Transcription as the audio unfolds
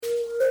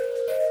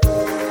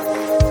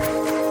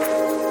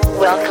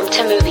Welcome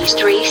to Movies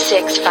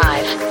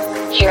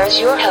 365. Here's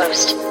your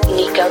host,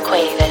 Nico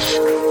Cuevas.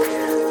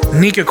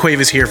 Nico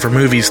Cuevas here for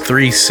Movies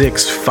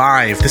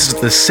 365. This is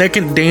the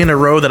second day in a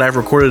row that I've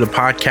recorded a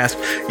podcast.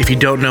 If you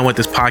don't know what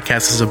this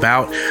podcast is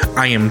about,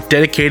 I am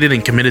dedicated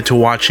and committed to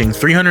watching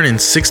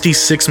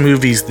 366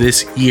 movies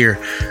this year.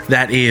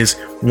 That is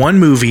one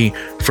movie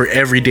for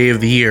every day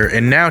of the year.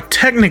 And now,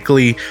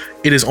 technically,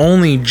 it is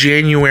only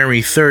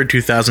January 3rd,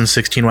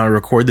 2016 when I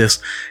record this,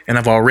 and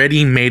I've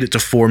already made it to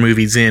 4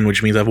 movies in,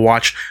 which means I've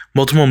watched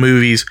multiple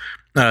movies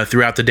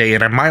throughout the day,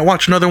 and I might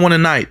watch another one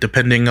tonight,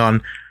 depending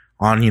on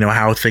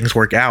how things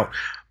work out.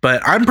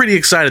 But I'm pretty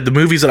excited. The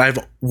movies that I've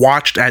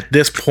watched at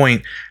this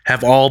point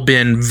have all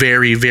been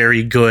very,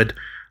 very good.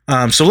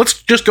 So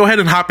let's just go ahead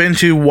and hop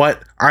into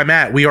what I'm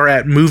at. We are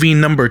at movie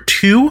number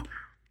 2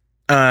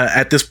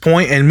 at this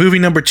point, and movie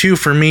number 2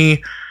 for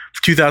me,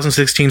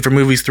 2016 for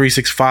Movies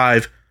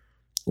 365,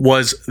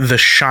 was The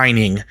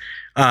Shining.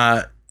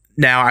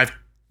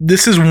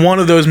 This is one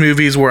of those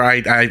movies where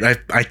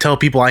I tell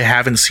people I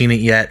haven't seen it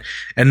yet,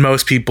 and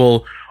most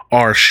people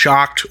are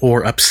shocked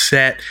or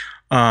upset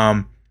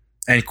and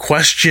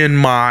question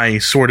my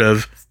sort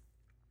of,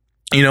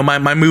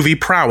 my movie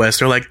prowess.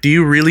 They're like, do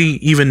you really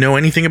even know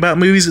anything about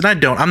movies? And I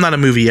don't. I'm not a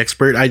movie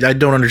expert. I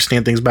don't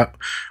understand things about,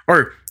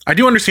 or I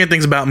do understand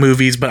things about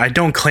movies, but I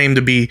don't claim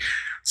to be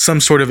some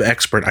sort of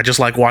expert. I just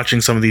like watching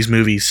some of these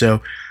movies.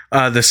 So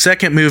the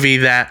second movie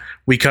that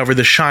we cover,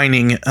 The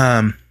Shining,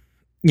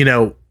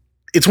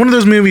 it's one of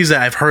those movies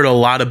that I've heard a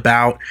lot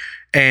about,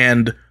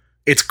 and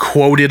it's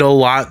quoted a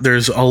lot.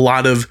 There's a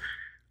lot of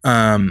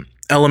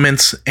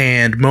elements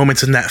and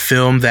moments in that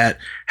film that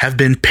have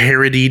been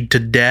parodied to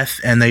death,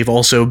 and they've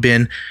also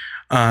been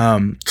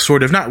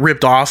sort of not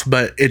ripped off,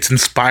 but it's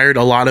inspired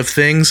a lot of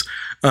things.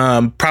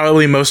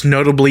 Probably most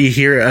notably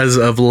here as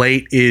of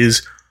late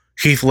is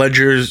Heath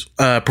Ledger's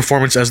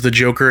performance as the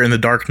Joker in The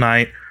Dark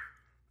Knight.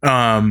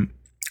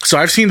 So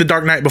I've seen The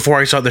Dark Knight before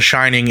I saw The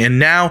Shining, and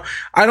now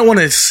I don't want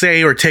to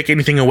say or take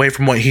anything away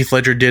from what Heath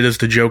Ledger did as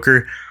the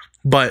Joker,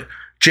 but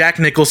Jack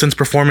Nicholson's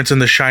performance in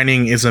The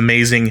Shining is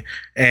amazing,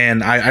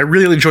 and I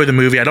really enjoy the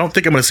movie. I don't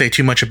think I'm going to say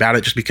too much about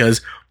it just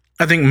because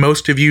I think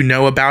most of you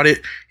know about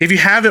it. If you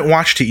haven't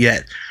watched it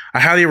yet, I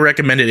highly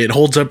recommend it. It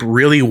holds up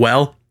really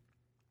well.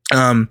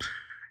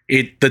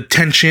 The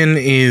tension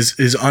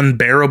is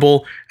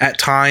unbearable at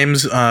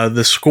times.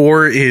 The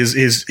score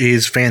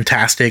is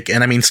fantastic,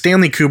 and I mean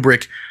Stanley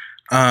Kubrick,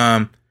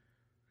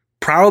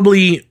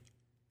 probably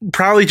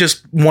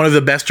just one of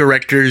the best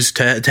directors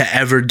to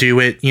ever do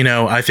it.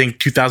 I think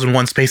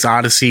 2001: Space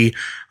Odyssey,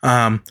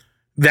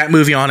 that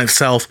movie on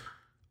itself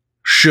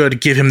should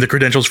give him the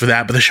credentials for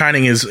that. But The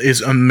Shining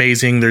is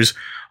amazing. There's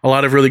a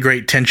lot of really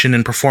great tension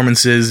and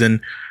performances,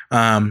 and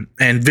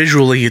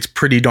visually it's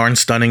pretty darn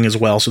stunning as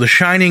well. So The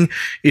Shining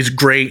is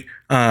great.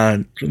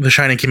 The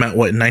Shining came out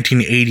in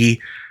 1980.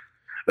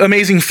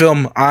 Amazing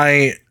film.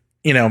 I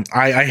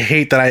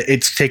hate that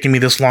it's taken me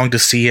this long to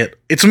see it.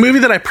 It's a movie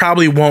that I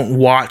probably won't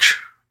watch.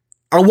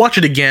 I'll watch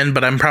it again,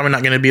 but I'm probably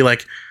not going to be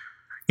like,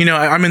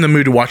 I'm in the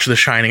mood to watch The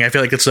Shining. I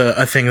feel like it's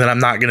a thing that I'm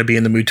not going to be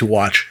in the mood to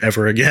watch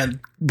ever again.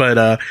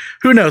 But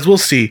who knows? We'll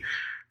see.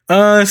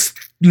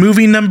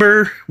 Movie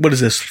number, what is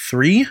this,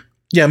 3?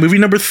 Yeah, movie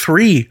number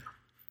 3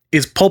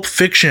 is Pulp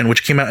Fiction,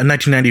 which came out in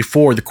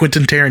 1994, the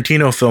Quentin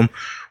Tarantino film.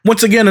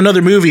 Once again,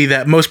 another movie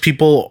that most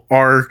people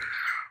are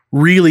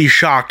really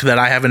shocked that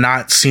I have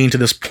not seen to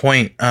this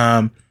point.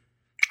 I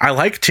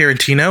like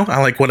Tarantino.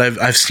 I like what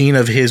I've seen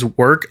of his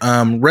work.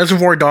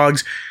 Reservoir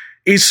Dogs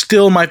is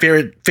still my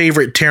favorite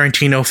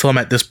Tarantino film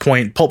at this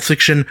point. Pulp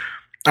Fiction,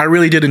 I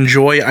really did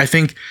enjoy. I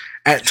think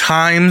at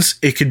times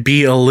it could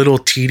be a little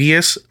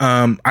tedious.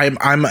 I'm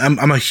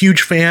a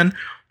huge fan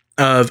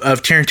of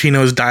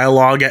Tarantino's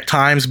dialogue at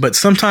times, but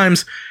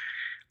sometimes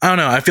I don't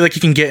know. I feel like he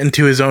can get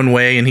into his own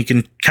way, and he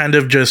can kind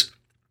of just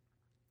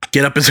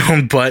get up his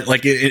own butt,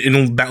 like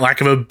in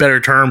lack of a better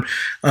term.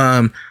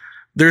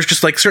 There's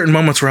just like certain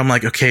moments where I'm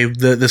like, okay,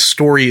 the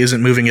story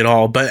isn't moving at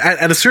all. But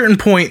at a certain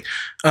point,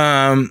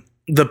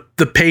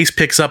 the pace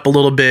picks up a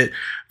little bit.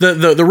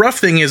 The rough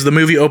thing is the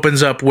movie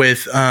opens up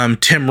with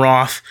Tim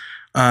Roth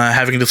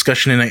having a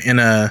discussion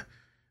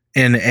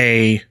in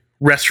a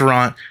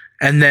restaurant,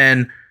 and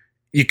then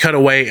you cut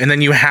away, and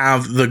then you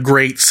have the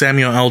great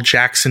Samuel L.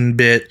 Jackson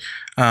bit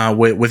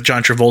with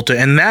John Travolta,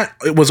 and that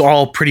it was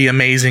all pretty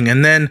amazing.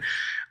 And then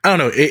I don't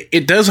know,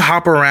 it does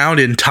hop around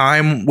in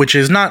time, which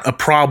is not a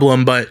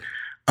problem, but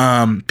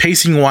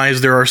pacing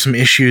wise, there are some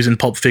issues in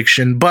Pulp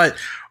Fiction. But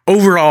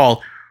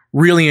overall,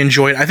 really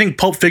enjoyed. I think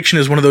Pulp Fiction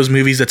is one of those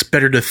movies that's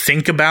better to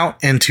think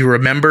about and to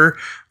remember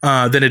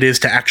than it is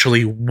to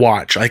actually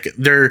watch. Like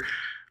there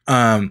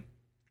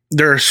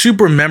are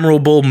super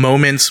memorable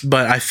moments,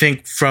 but I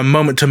think from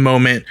moment to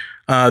moment,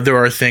 there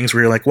are things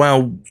where you're like,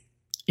 well,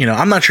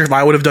 I'm not sure if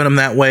I would have done them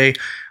that way.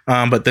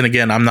 But then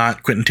again, I'm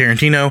not Quentin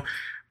Tarantino.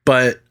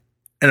 But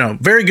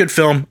very good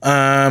film.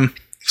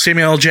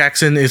 Samuel L.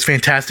 Jackson is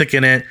fantastic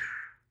in it.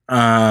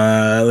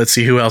 Let's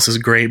see who else is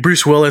great.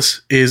 Bruce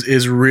Willis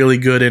is really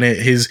good in it.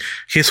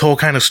 His whole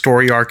kind of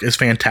story arc is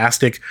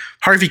fantastic.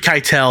 Harvey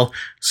Keitel,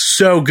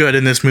 so good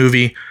in this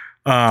movie.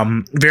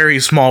 Very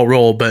small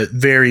role, but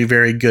very,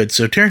 very good.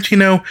 So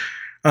Tarantino,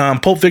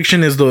 Pulp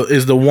Fiction is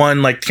the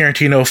one like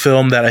Tarantino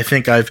film that I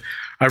think I've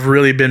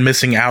really been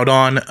missing out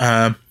on.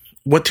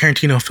 What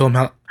Tarantino film?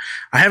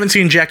 I haven't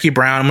seen Jackie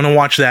Brown. I'm going to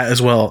watch that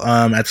as well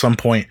at some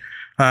point.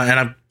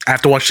 And I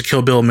have to watch the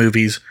Kill Bill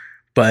movies,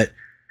 but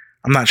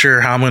I'm not sure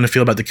how I'm going to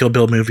feel about the Kill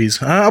Bill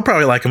movies. I'll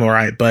probably like them all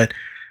right, but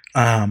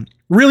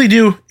really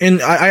do.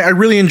 And I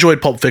really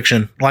enjoyed Pulp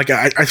Fiction. Like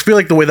I feel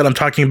like the way that I'm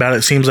talking about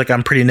it seems like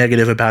I'm pretty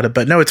negative about it,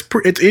 but no,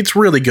 it's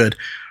really good.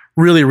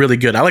 Really, really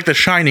good. I like The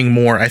Shining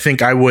more. I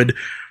think I would,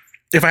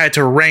 if I had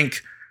to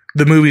rank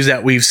the movies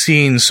that we've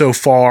seen so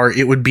far,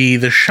 it would be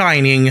The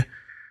Shining,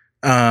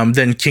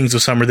 then Kings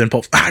of Summer, then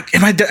Pulp.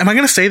 Am I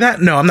going to say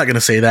that? No, I'm not going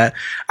to say that.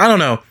 I don't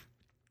know.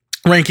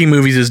 Ranking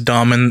movies is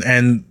dumb,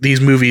 and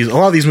these movies, a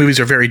lot of these movies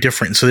are very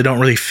different, so they don't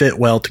really fit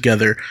well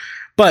together.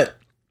 But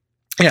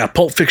yeah,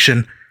 Pulp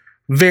Fiction,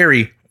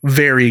 very,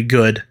 very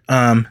good.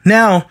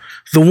 Now,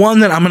 the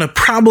one that I'm going to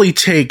probably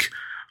take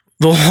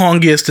the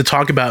longest to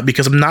talk about,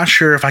 because I'm not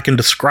sure if I can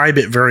describe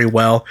it very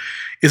well,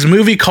 is a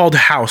movie called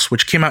House,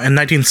 which came out in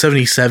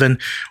 1977,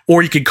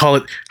 or you could call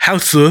it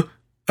House.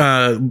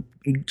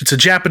 It's a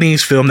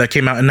Japanese film that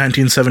came out in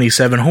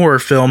 1977, horror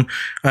film,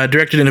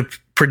 directed and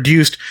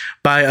produced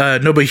by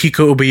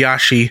Nobuhiko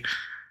Obayashi.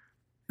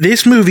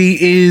 This movie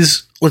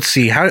is, let's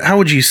see, how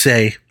would you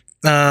say?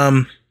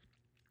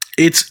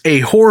 It's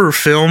a horror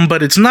film,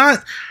 but it's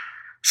not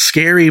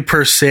scary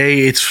per se.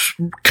 It's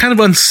kind of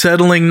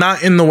unsettling,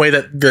 not in the way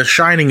that The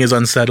Shining is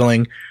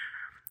unsettling,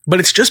 but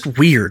it's just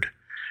weird.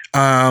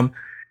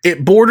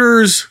 It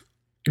borders,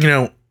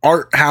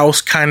 art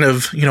house kind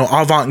of,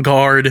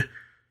 avant-garde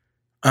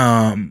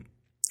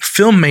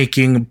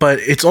filmmaking, but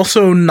it's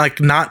also like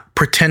not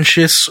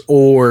pretentious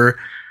or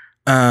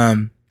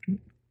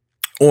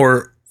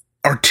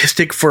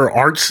artistic for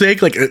art's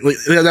sake. Like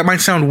that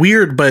might sound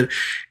weird, but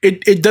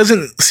it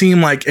doesn't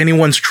seem like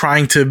anyone's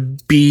trying to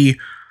be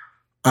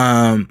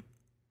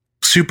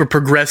super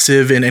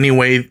progressive in any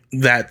way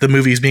that the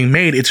movie is being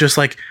made. It's just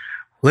like,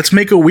 let's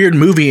make a weird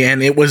movie,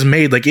 and it was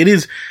made. Like it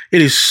is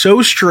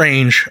so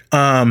strange.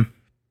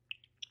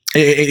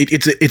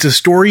 It's a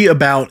story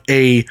about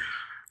a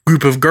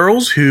group of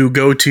girls who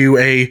go to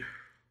a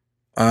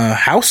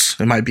house.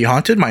 It might be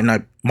haunted, might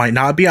not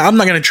be. I'm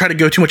not going to try to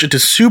go too much into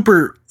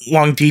super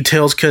long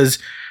details, because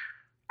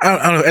I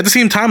don't know. At the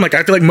same time, like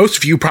I feel like most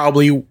of you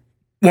probably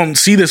won't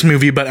see this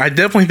movie, but I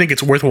definitely think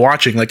it's worth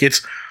watching. Like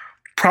it's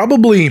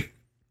probably,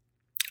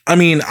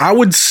 I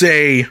would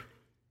say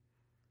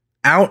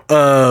out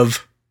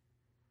of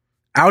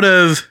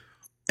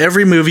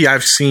every movie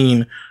I've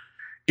seen,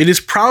 it is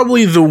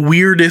probably the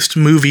weirdest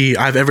movie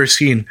I've ever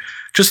seen.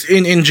 Just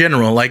in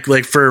general, like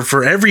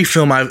for every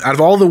film, out of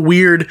all the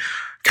weird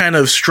kind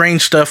of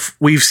strange stuff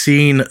we've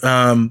seen,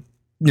 kind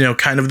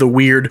of the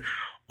weird,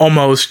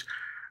 almost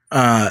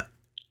LSD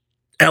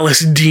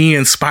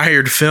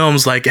inspired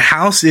films, like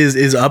House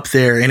is up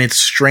there in its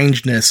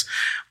strangeness.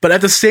 But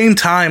at the same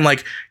time,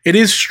 like it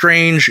is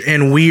strange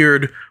and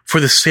weird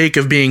for the sake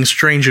of being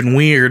strange and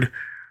weird.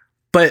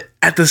 But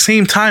at the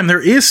same time,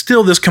 there is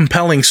still this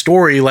compelling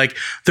story. Like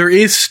there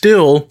is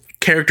still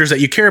characters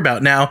that you care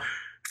about. Now,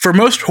 for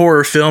most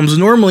horror films,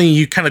 normally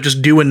you kind of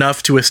just do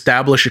enough to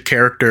establish a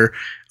character,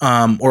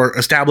 or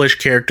establish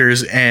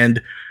characters,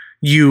 and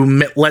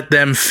you let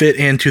them fit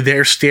into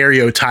their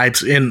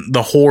stereotypes in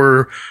the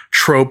horror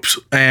tropes,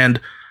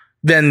 and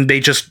then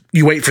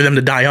you wait for them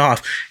to die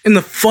off. And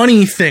the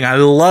funny thing I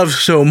love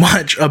so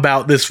much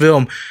about this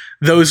film,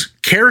 those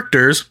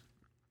characters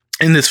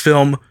in this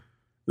film,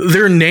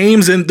 their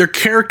names and their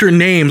character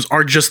names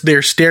are just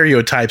their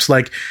stereotypes.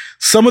 Like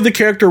some of the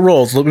character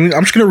roles, I'm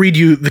just going to read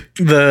you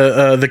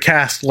the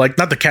cast, like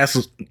not the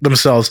cast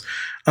themselves,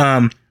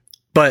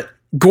 but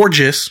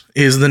Gorgeous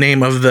is the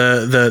name of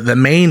the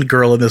main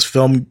girl in this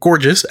film.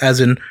 Gorgeous, as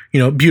in,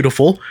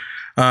 beautiful.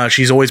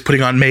 She's always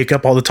putting on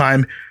makeup all the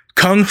time.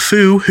 Kung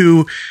Fu,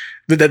 who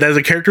that is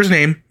a character's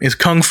name, is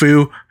Kung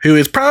Fu, who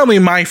is probably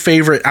my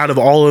favorite out of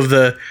all of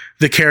the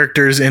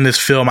characters in this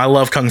film. I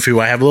love Kung Fu.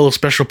 I have a little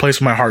special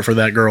place in my heart for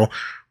that girl.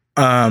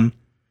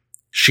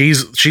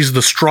 She's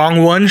the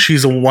strong one.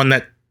 She's the one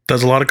that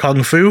does a lot of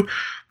Kung Fu.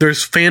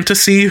 There's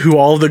Fantasy, who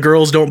all the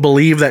girls don't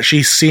believe that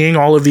she's seeing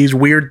all of these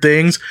weird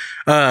things.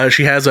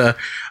 She has a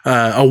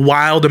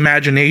wild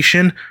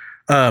imagination.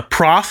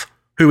 Prof,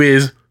 who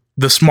is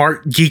the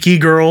smart,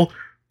 geeky girl.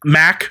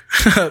 Mac.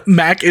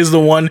 Mac is the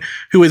one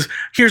who is,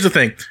 here's the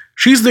thing.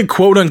 She's the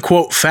quote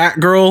unquote fat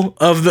girl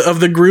of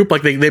the group.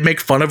 Like they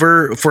make fun of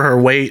her for her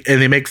weight,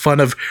 and they make fun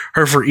of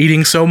her for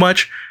eating so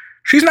much.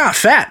 She's not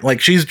fat. Like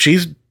she's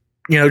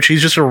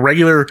just a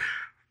regular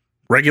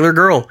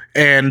girl.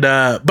 And,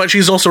 but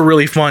she's also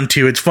really fun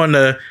too. It's fun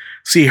to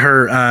see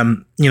her,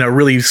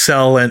 really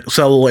sell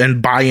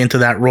and buy into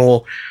that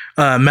role.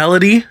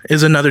 Melody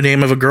is another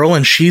name of a girl,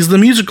 and she's the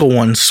musical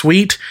one.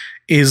 Sweet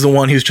is the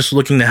one who's just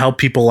looking to help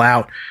people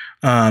out.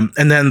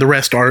 And then the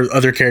rest are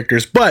other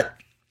characters. But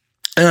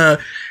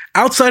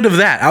outside of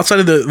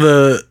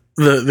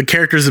the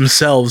characters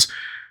themselves,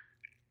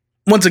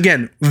 once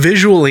again,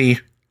 visually,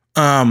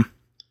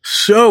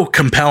 so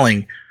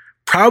compelling.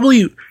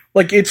 Probably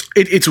like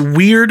it's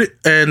weird,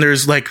 and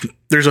there's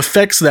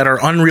effects that are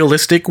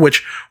unrealistic,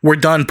 which were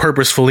done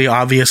purposefully,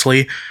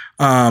 obviously.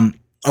 A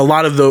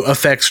lot of the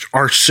effects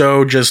are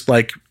so just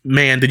like,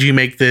 man, did you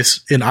make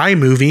this in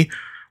iMovie?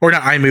 Or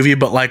not iMovie,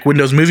 but like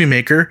Windows Movie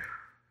Maker,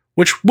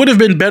 which would have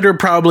been better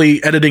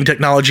probably editing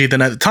technology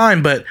than at the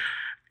time, but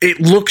it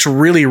looks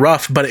really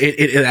rough, but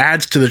it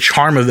adds to the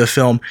charm of the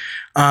film.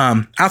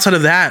 Outside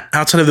of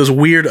those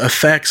weird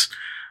effects,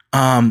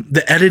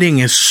 the editing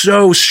is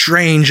so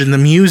strange and the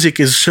music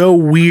is so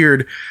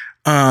weird.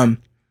 The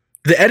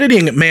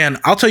editing, man,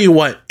 I'll tell you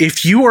what,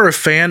 if you are a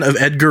fan of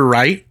Edgar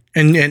Wright,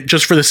 and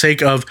just for the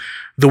sake of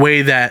the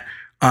way that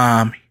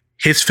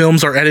his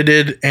films are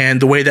edited and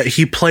the way that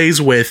he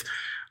plays with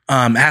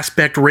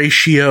aspect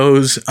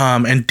ratios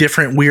and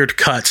different weird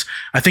cuts,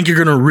 I think you're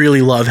going to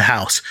really love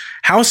House.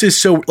 House is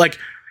so, like,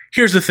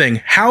 here's the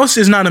thing. House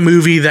is not a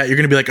movie that you're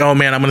going to be like, oh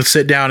man, I'm going to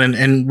sit down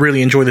and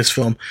really enjoy this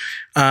film.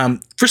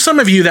 For some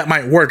of you that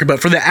might work, but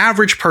for the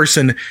average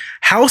person,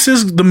 House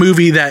is the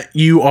movie that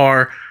you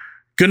are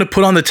going to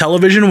put on the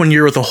television when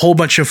you're with a whole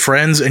bunch of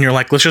friends and you're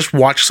like, let's just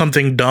watch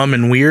something dumb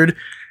and weird.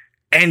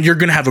 And you're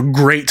going to have a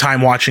great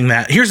time watching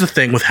that. Here's the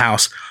thing with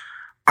House.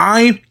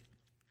 I'm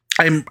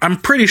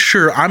pretty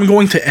sure I'm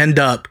going to end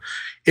up,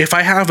 if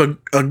I have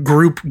a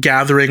group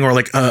gathering or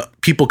like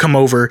people come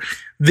over,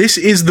 this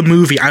is the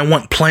movie I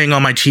want playing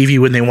on my TV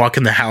when they walk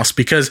in the house.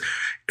 Because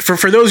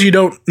for those of you who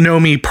don't know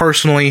me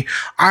personally,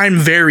 I'm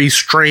very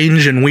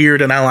strange and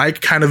weird, and I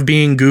like kind of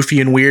being goofy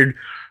and weird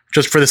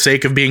just for the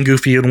sake of being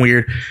goofy and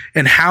weird.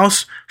 And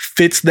House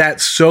fits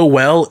that so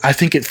well. I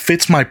think it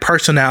fits my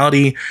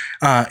personality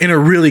in a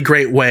really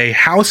great way.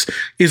 House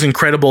is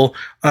incredible.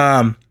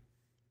 Man,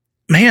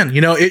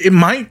 you know,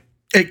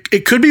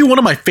 it could be one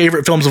of my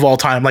favorite films of all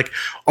time. Like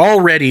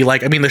already,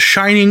 like, I mean, The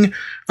Shining,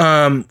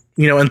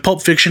 you know, and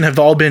Pulp Fiction have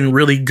all been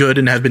really good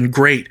and have been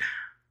great.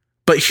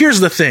 But here's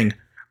the thing.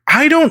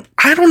 I don't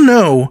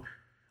know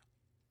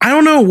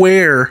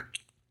where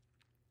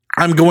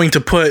I'm going to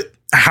put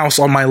House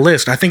on my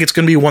list. I think it's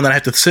going to be one that I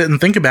have to sit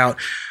and think about.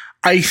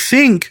 I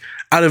think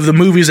out of the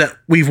movies that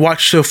we've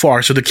watched so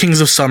far, so The Kings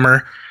of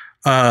Summer,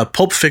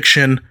 Pulp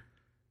Fiction,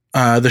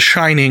 The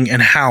Shining,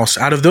 and House,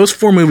 out of those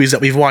 4 movies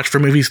that we've watched for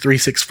Movies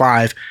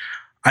 365,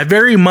 I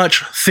very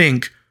much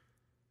think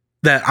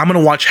that I'm going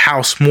to watch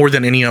House more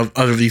than any of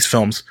other of these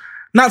films.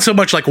 Not so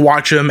much like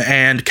watch them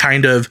and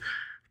kind of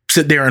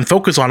sit there and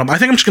focus on them. I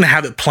think I'm just going to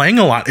have it playing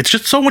a lot. It's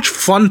just so much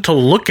fun to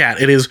look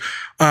at. It is,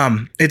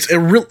 it's a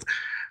real...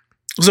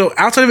 So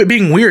outside of it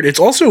being weird, it's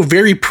also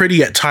very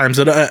pretty at times.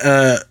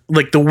 That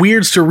like the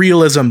weird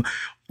surrealism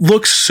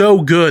looks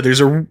so good. There's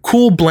a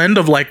cool blend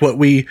of like what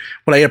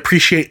I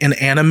appreciate in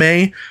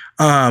anime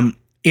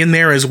in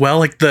there as well.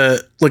 Like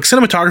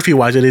cinematography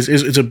wise,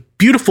 it's a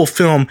beautiful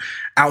film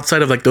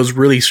outside of like those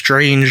really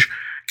strange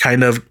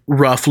kind of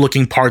rough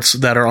looking parts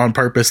that are on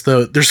purpose.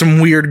 There's some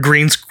weird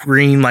green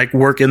screen like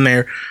work in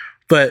there,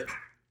 but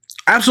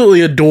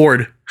absolutely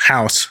adored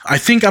House. I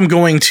think I'm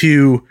going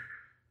to.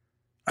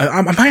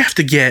 I might have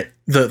to get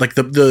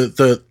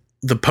the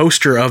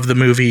poster of the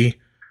movie.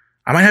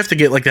 I might have to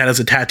get like that as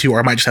a tattoo, or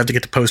I might just have to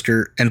get the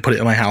poster and put it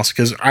in my house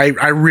because I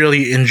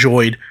really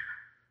enjoyed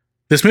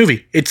this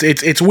movie.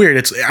 It's weird.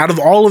 It's out of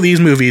all of these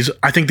movies,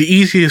 I think the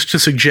easiest to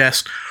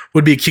suggest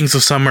would be Kings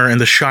of Summer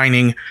and The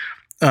Shining,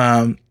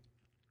 and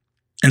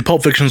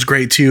Pulp Fiction's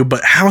great too.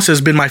 But House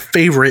has been my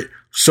favorite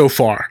so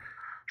far,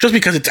 just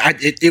because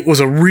it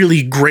was a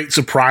really great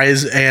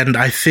surprise, and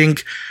I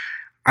think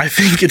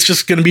it's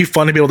just going to be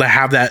fun to be able to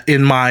have that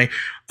in my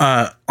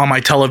on my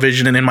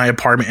television and in my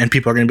apartment, and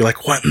people are going to be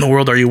like, what in the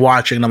world are you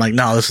watching? And I'm like,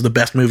 no, this is the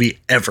best movie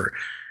ever.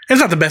 And it's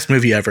not the best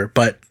movie ever,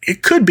 but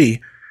it could be.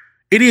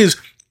 It is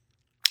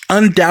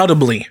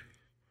undoubtedly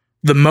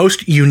the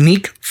most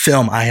unique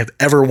film I have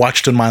ever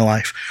watched in my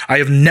life. I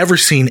have never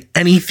seen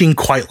anything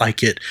quite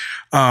like it.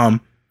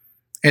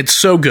 It's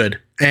so good.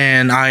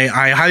 And I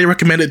highly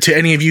recommend it to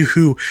any of you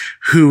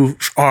who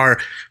are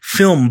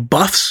film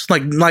buffs,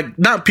 like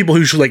not people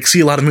who should like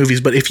see a lot of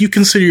movies, but if you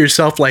consider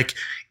yourself like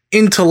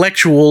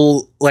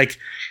intellectual, like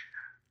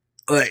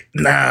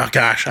nah,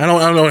 gosh, I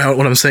don't know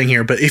what I'm saying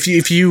here, but if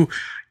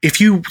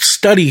you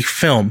study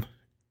film,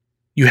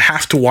 you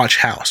have to watch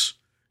House.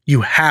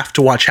 You have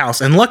to watch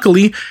House, and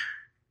luckily,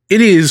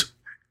 it is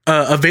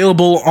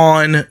available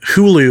on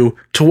Hulu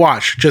to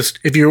watch. Just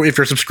if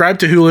you're subscribed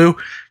to Hulu,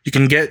 you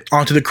can get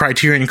onto the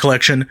Criterion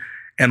Collection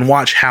and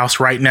watch House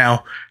right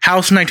now.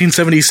 House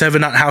 1977,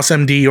 not House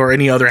MD or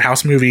any other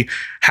House movie.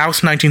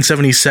 House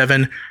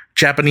 1977,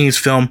 Japanese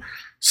film.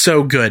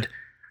 So good.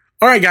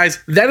 All right, guys,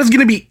 that is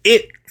going to be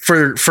it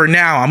for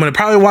now. I'm going to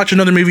probably watch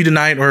another movie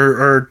tonight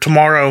or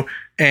tomorrow,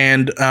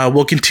 and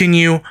we'll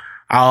continue.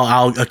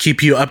 I'll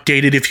keep you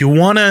updated. If you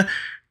want to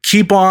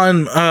keep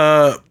on,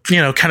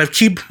 kind of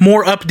keep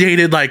more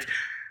updated, like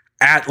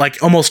at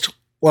like almost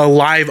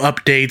live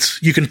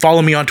updates, you can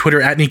follow me on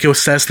Twitter at Nico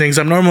Says Things.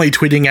 I'm normally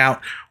tweeting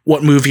out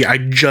what movie I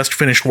just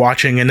finished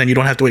watching, and then you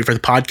don't have to wait for the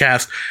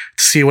podcast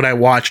to see what I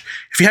watched.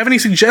 If you have any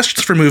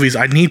suggestions for movies,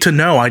 I need to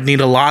know. I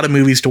need a lot of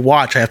movies to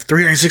watch. I have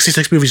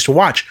 366 movies to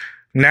watch.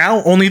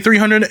 Now, only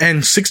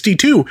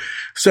 362.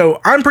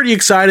 So I'm pretty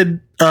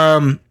excited.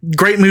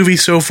 Great movie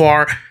so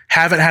far.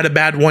 Haven't had a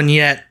bad one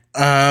yet.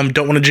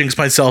 Don't want to jinx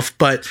myself,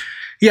 but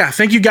yeah,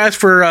 thank you guys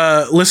for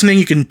listening.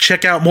 You can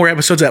check out more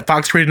episodes at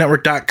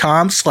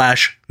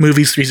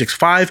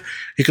foxradionnetwork.com/movies365.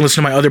 You can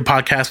listen to my other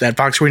podcast at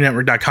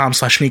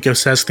foxradionnetwork.com/Nico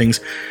Says Things.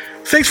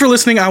 Thanks for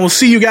listening. I will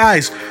see you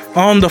guys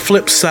on the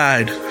flip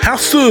side.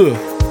 How's